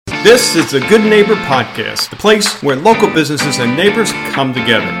This is the Good Neighbor Podcast, the place where local businesses and neighbors come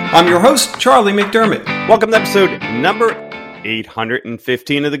together. I'm your host, Charlie McDermott. Welcome to episode number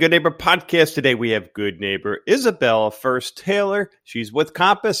 815 of the Good Neighbor Podcast. Today we have good neighbor Isabella First Taylor. She's with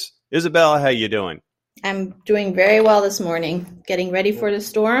Compass. Isabella, how you doing? I'm doing very well this morning. Getting ready for the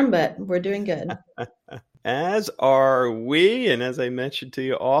storm, but we're doing good. As are we. And as I mentioned to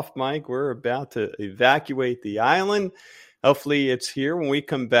you off mic, we're about to evacuate the island. Hopefully it's here when we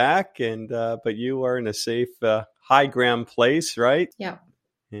come back, and but you are in a safe, high ground place, right? Yeah.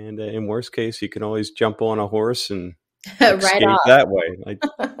 And in worst case, you can always jump on a horse and Right escape off. that way, like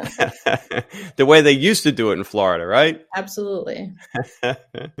the way they used to do it in Florida, right? Absolutely.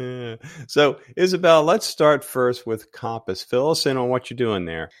 So, Isabel, let's start first with Compass. Fill us in on what you're doing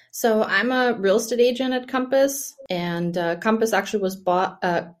there. So I'm a real estate agent at Compass, and Compass actually was bought.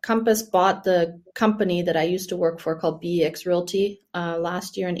 Compass bought the company that I used to work for called BEX Realty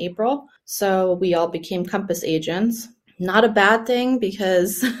last year in April. So we all became Compass agents. Not a bad thing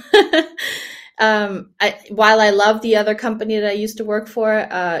because while I love the other company that I used to work for,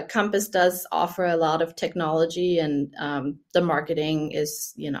 Compass does offer a lot of technology, and the marketing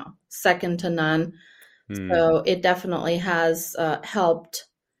is, second to none. So it definitely has helped,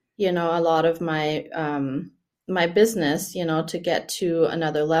 a lot of my my business, to get to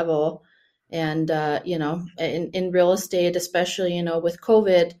another level. And in real estate, especially, with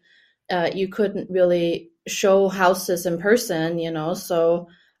COVID, you couldn't really show houses in person, so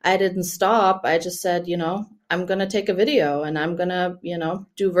I didn't stop. I just said, I'm going to take a video and I'm going to,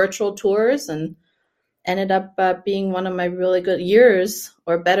 do virtual tours, and ended up being one of my really good years,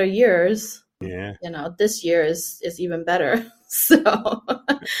 or better years. Yeah. This year is even better. So,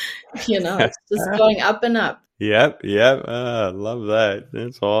 it's just going up and up. Yep. Love that.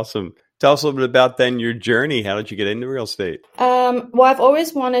 That's awesome. Tell us a little bit about then your journey. How did you get into real estate? Well, I've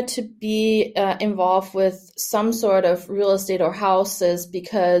always wanted to be involved with some sort of real estate or houses,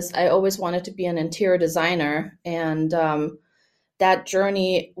 because I always wanted to be an interior designer. And that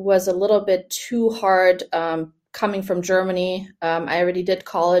journey was a little bit too hard coming from Germany. I already did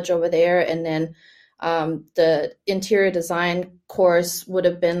college over there, and then the interior design course would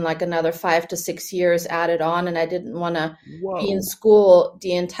have been like another 5 to 6 years added on, and I didn't want to be in school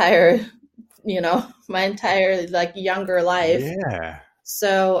the entire, my entire younger life. Yeah.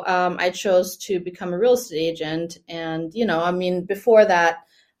 So I chose to become a real estate agent, and before that,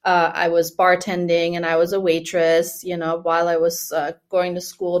 I was bartending and I was a waitress, while I was going to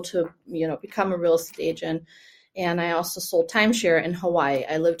school to become a real estate agent, and I also sold timeshare in Hawaii.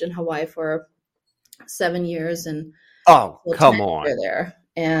 I lived in Hawaii for 7 years, and come on there.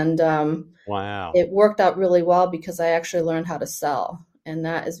 And wow, it worked out really well because I actually learned how to sell, and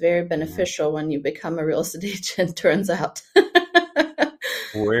that is very beneficial when you become a real estate agent, turns out.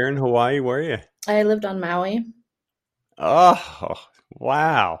 Where in Hawaii were you? I lived on Maui. Oh,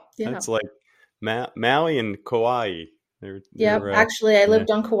 wow. Yeah. That's like Maui and Kauai. Actually, I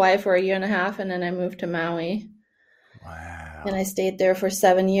lived on Kauai for 1.5 years, and then I moved to Maui. Wow. And I stayed there for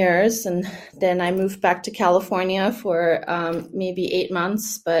 7 years, and then I moved back to California for maybe 8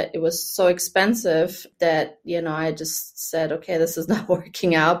 months, but it was so expensive that, I just said, okay, this is not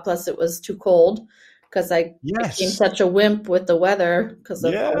working out. Plus it was too cold because I became such a wimp with the weather because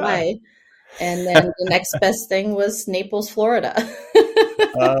of Hawaii. And then the next best thing was Naples, Florida.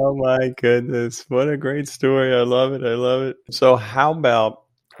 Oh my goodness. What a great story. I love it. So how about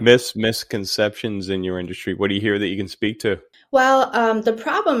misconceptions in your industry? What do you hear that you can speak to? Well, the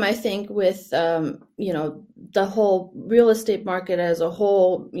problem, I think, with, the whole real estate market as a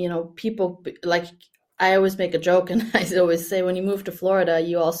whole, people, I always make a joke, and I always say, when you move to Florida,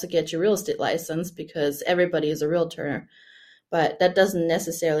 you also get your real estate license because everybody is a realtor. But that doesn't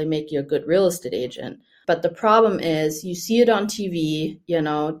necessarily make you a good real estate agent. But the problem is you see it on TV,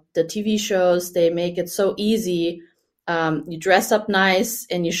 the TV shows, they make it so easy. You dress up nice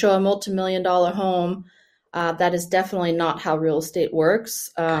and you show a multi-million-dollar home. That is definitely not how real estate works.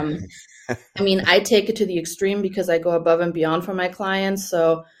 I take it to the extreme because I go above and beyond for my clients.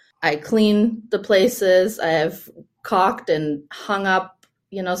 So I clean the places. I have caulked and hung up,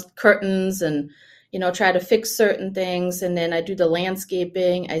 curtains, and, try to fix certain things. And then I do the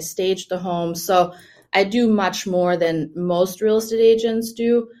landscaping. I stage the home. So I do much more than most real estate agents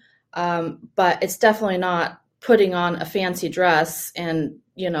do. But it's definitely not putting on a fancy dress and,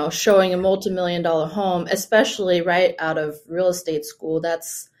 showing a multi-million-dollar home, especially right out of real estate school.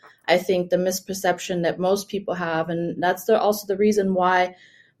 That's, I think, the misperception that most people have. And that's also the reason why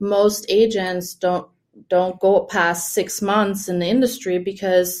most agents don't go past 6 months in the industry,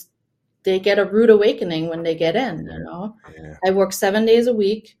 because they get a rude awakening when they get in. Yeah. I work 7 days a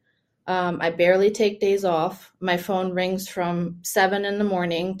week. I barely take days off. My phone rings from 7 in the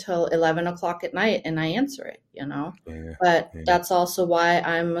morning till 11 o'clock at night, and I answer it, Yeah. But Yeah. that's also why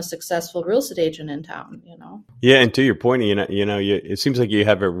I'm a successful real estate agent in town, Yeah, and to your point, it seems like you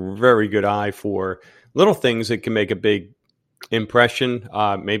have a very good eye for little things that can make a big impression,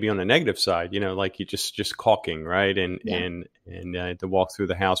 maybe on the negative side. Like you just caulking, right? And Yeah. to walk through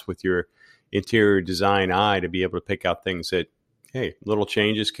the house with your interior design eye to be able to pick out things that, hey, little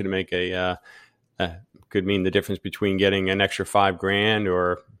changes could make could mean the difference between getting an extra $5,000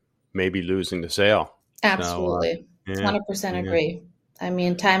 or maybe losing the sale. Absolutely. So, yeah, 100% yeah, agree. I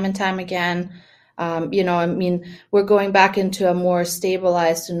mean, time and time again, we're going back into a more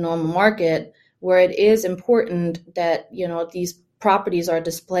stabilized and normal market where it is important that, these properties are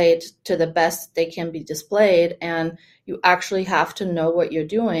displayed to the best they can be displayed, and you actually have to know what you're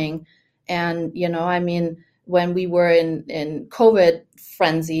doing. And, when we were in COVID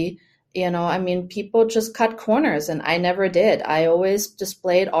frenzy, people just cut corners, and I never did. I always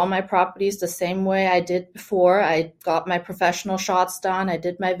displayed all my properties the same way I did before. I got my professional shots done. I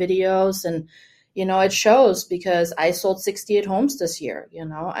did my videos, and, it shows because I sold 68 homes this year.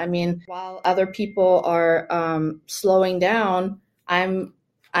 While other people are slowing down, I'm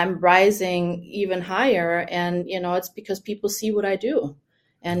rising even higher. And, it's because people see what I do,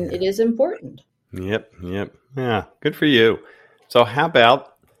 and it is important. yep. Yeah, good for you. So, how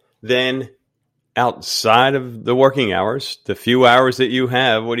about then outside of the working hours, the few hours that you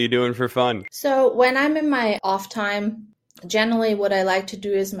have, what are you doing for fun? So when I'm in my off time, generally what I like to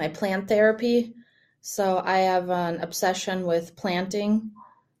do is my plant therapy. So I have an obsession with planting,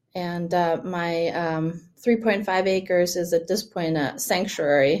 and my 3.5 acres is at this point a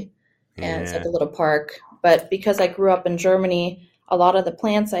sanctuary, and it's like Yeah. a little park. But because I grew up in Germany, a lot of the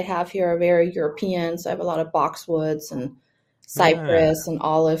plants I have here are very European. So I have a lot of boxwoods and Ah. cypress and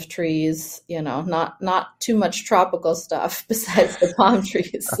olive trees, not too much tropical stuff besides the palm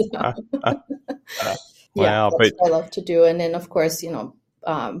trees. Yeah, Wow, that's but what I love to do. And then, of course,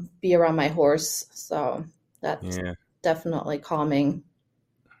 be around my horse. So that's yeah. definitely calming.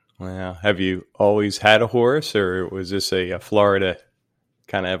 Wow. Have you always had a horse, or was this a Florida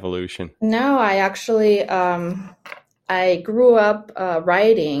kind of evolution? No, I actually, I grew up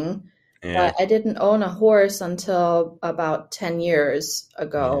riding, Yeah. but I didn't own a horse until about 10 years Yeah.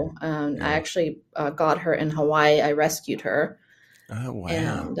 ago. I Yeah. actually got her in Hawaii. I rescued her Oh, wow.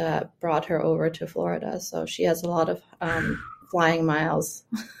 and brought her over to Florida. So she has a lot of flying miles.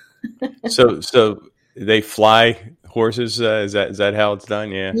 So they fly horses. Is that how it's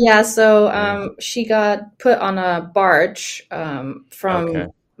done? Yeah. Yeah, so Yeah. she got put on a barge Okay.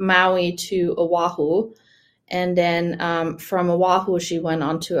 from Maui to Oahu. And then from Oahu, she went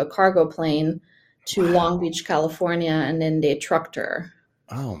onto a cargo plane to Long Wow. Beach, California, and then they trucked her.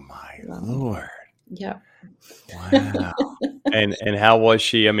 Oh my Um, Lord. yeah. Wow. And how was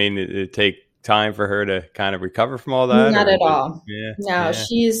she? I mean, did it take time for her to kind of recover from all that, Not or at was all. yeah, No, yeah,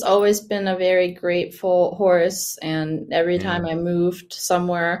 she's always been a very grateful horse. And every yeah. time I moved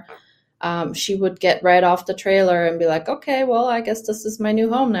somewhere, she would get right off the trailer and be like, okay, well, I guess this is my new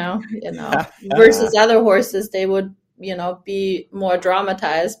home now, versus other horses, they would, be more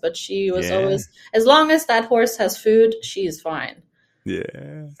dramatized, but she was Yeah. always, as long as that horse has food, she's fine.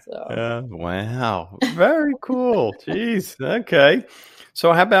 Yeah. So, Wow. Very cool. Jeez. Okay.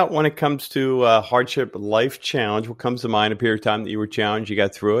 So, how about when it comes to hardship, life challenge? What comes to mind? A period of time that you were challenged, you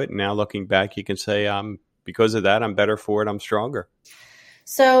got through it, and now looking back, you can say, because of that, I'm better for it. I'm stronger."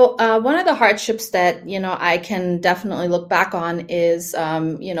 one of the hardships that, I can definitely look back on is,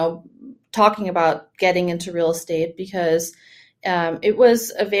 talking about getting into real estate, because it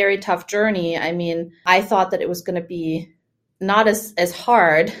was a very tough journey. I mean, I thought that it was going to be not as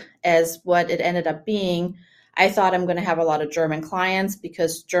hard as what it ended up being. I thought I'm going to have a lot of German clients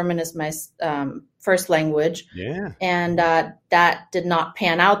because German is my first language. Yeah. And that did not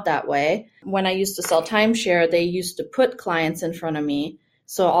pan out that way. When I used to sell timeshare, they used to put clients in front of me.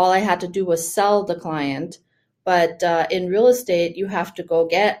 So all I had to do was sell the client. But in real estate, you have to go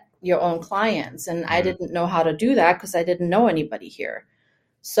get your own clients. And I Mm. didn't know how to do that because I didn't know anybody here.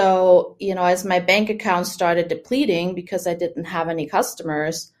 So, as my bank account started depleting because I didn't have any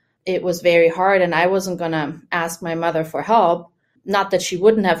customers, it was very hard. And I wasn't going to ask my mother for help. Not that she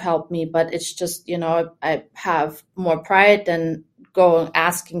wouldn't have helped me, but it's just, I have more pride than go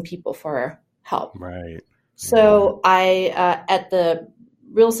asking people for help. Right. So at the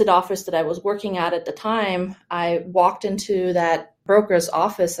real estate office that I was working at the time, I walked into that broker's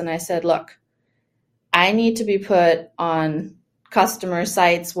office and I said, look, I need to be put on customer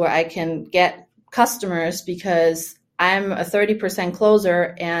sites where I can get customers because I'm a 30%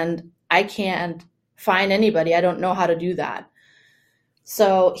 closer and I can't find anybody. I don't know how to do that.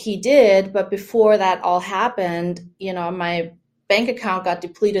 So he did, but before that all happened, my bank account got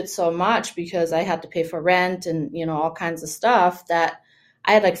depleted so much because I had to pay for rent and, all kinds of stuff that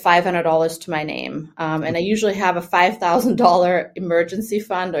I had like $500 to my name. And I usually have a $5,000 emergency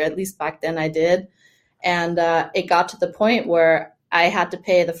fund, or at least back then I did. And it got to the point where I had to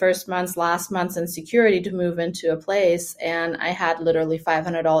pay the first month's, last month's in security to move into a place. And I had literally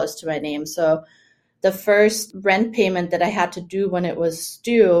 $500 to my name. So the first rent payment that I had to do when it was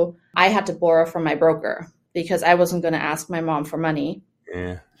due, I had to borrow from my broker because I wasn't going to ask my mom for money.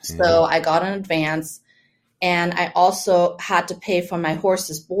 Yeah. So I got an advance, and I also had to pay for my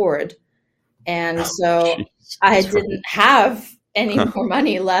horse's board. And so I didn't have any more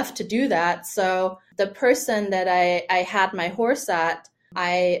money left to do that. So the person that I had my horse at,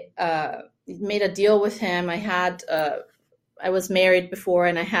 I made a deal with him. I was married before,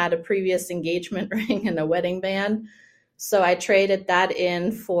 and I had a previous engagement ring and a wedding band. So I traded that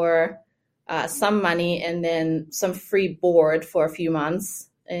in for some money and then some free board for a few months,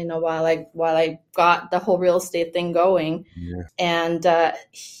 while I got the whole real estate thing going. Yeah. And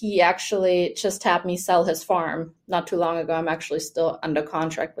he actually just had me sell his farm not too long ago. I'm actually still under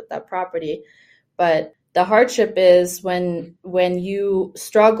contract with that property. But the hardship is when you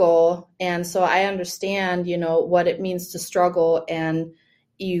struggle. And so I understand, what it means to struggle. And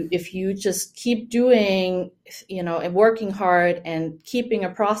if you just keep doing, and working hard and keeping a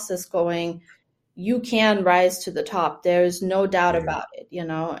process going, you can rise to the top. There's no doubt about it.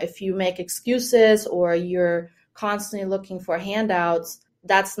 If you make excuses or you're constantly looking for handouts,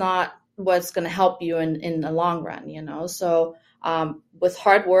 that's not what's going to help you in the long run, So with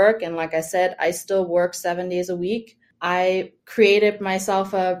hard work, and like I said, I still work 7 days a week. I created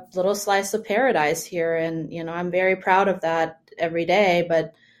myself a little slice of paradise here, and I'm very proud of that every day.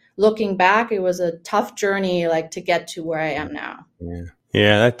 But looking back, it was a tough journey, like to get to where I am now.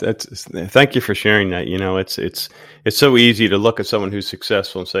 Yeah, that's. Thank you for sharing that. It's so easy to look at someone who's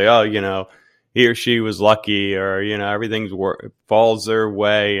successful and say, oh, he or she was lucky, or everything's falls their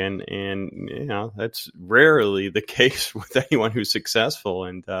way, and that's rarely the case with anyone who's successful.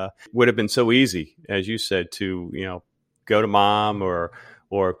 And would have been so easy, as you said, to go to mom or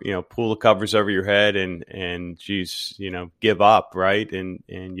pull the covers over your head and geez, give up, right? And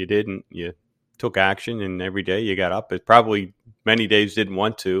you didn't. You took action, and every day you got up. It probably many days didn't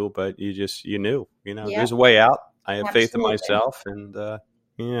want to, but you knew, there's a way out. I have faith in myself, and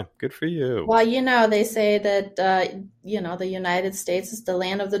yeah, good for you. Well, they say that, the United States is the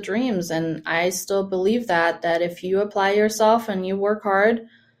land of the dreams. And I still believe that if you apply yourself and you work hard,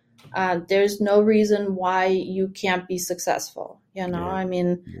 there's no reason why you can't be successful.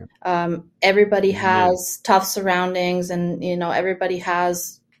 Everybody has tough surroundings, and, everybody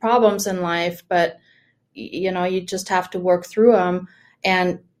has problems in life, but, you just have to work through them.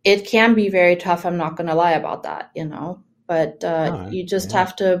 And it can be very tough. I'm not going to lie about that, but you just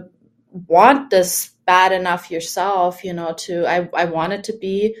have to want this bad enough yourself, I wanted to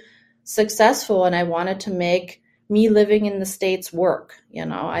be successful, and I wanted to make me living in the States work.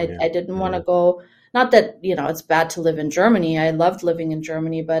 I didn't want to go, not that, it's bad to live in Germany. I loved living in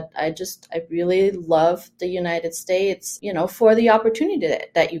Germany, but I really love the United States, for the opportunity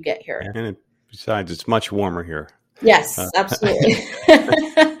that you get here. And besides, it's much warmer here. Yes, absolutely.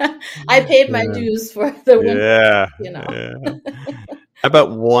 I paid my dues for the winter. Yeah. How about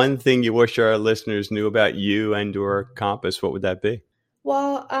one thing you wish our listeners knew about you and or Compass? What would that be?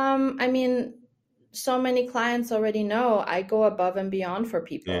 Well, so many clients already know I go above and beyond for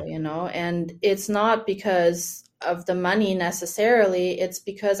people, and it's not because of the money necessarily. It's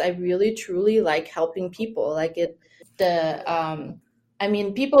because I really, truly like helping people.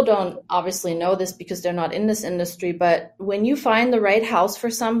 People don't obviously know this because they're not in this industry, but when you find the right house for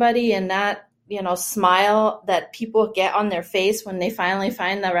somebody, and that, smile that people get on their face when they finally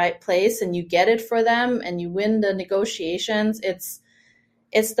find the right place and you get it for them and you win the negotiations, it's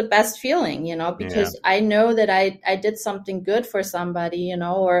the best feeling, because I know that I did something good for somebody,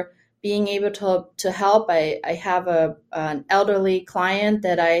 or being able to help. I have an elderly client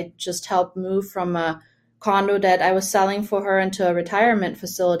that I just helped move from a condo that I was selling for her into a retirement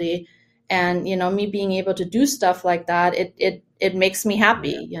facility. And, me being able to do stuff like that, it makes me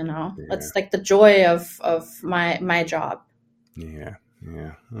happy, It's like the joy of my job. Yeah.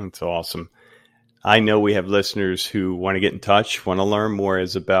 That's awesome. I know we have listeners who want to get in touch, want to learn more,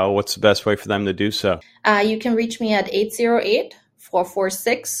 Isabel. What's the best way for them to do so? You can reach me at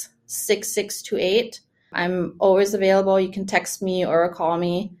 808-446-6628. I'm always available. You can text me or call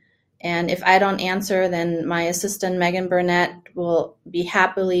me. And if I don't answer, then my assistant, Megan Burnett, will be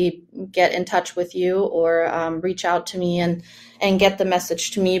happily get in touch with you or reach out to me and get the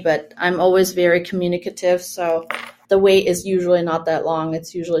message to me. But I'm always very communicative, so the wait is usually not that long.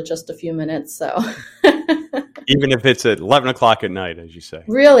 It's usually just a few minutes. So even if it's at 11 o'clock at night, as you say.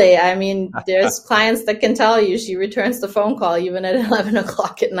 Really, I mean, there's clients that can tell you she returns the phone call even at 11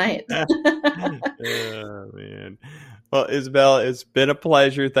 o'clock at night. Oh, man. Well, Isabel, it's been a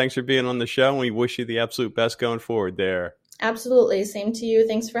pleasure. Thanks for being on the show, and we wish you the absolute best going forward there. Absolutely. Same to you.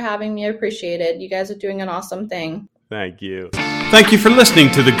 Thanks for having me. I appreciate it. You guys are doing an awesome thing. Thank you. Thank you for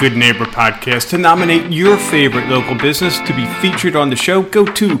listening to the Good Neighbor Podcast. To nominate your favorite local business to be featured on the show, go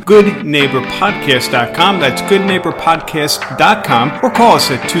to goodneighborpodcast.com. That's goodneighborpodcast.com, or call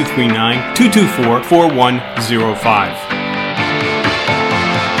us at 239-224-4105.